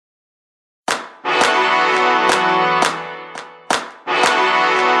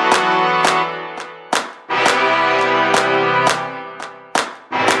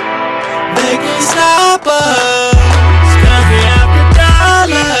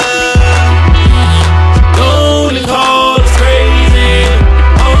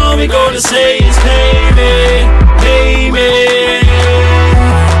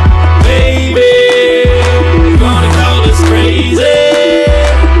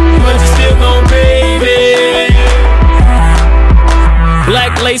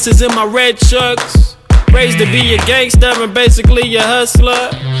laces in my red chucks. Raised to be a gangster and basically a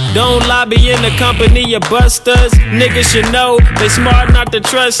hustler. Don't lobby in the company of busters. Niggas should know they smart not to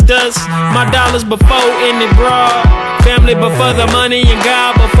trust us. My dollars before any broad. Family before the money and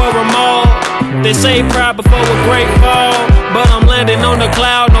God before them all. They say pride before a great fall, but I'm landing on the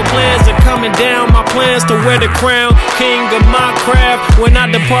cloud. No plans are coming down. My plans to wear the crown, king of my craft. When I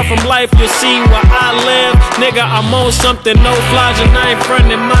depart from life, you'll see where I live. Nigga, I'm on something, no flogging. I ain't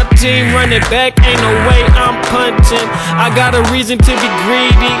frontin'. My team running back, ain't no way I'm punching. I got a reason to be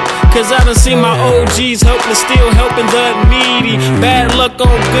greedy, cause I done seen my OGs helpless, still helping the needy. Bad luck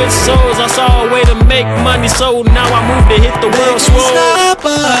on good souls. I saw a way to make money, so now I move to hit the world swole. Stop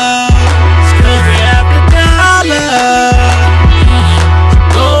us, cause we have the dollar.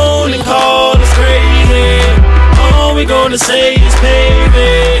 Don't call us crazy. All we gonna say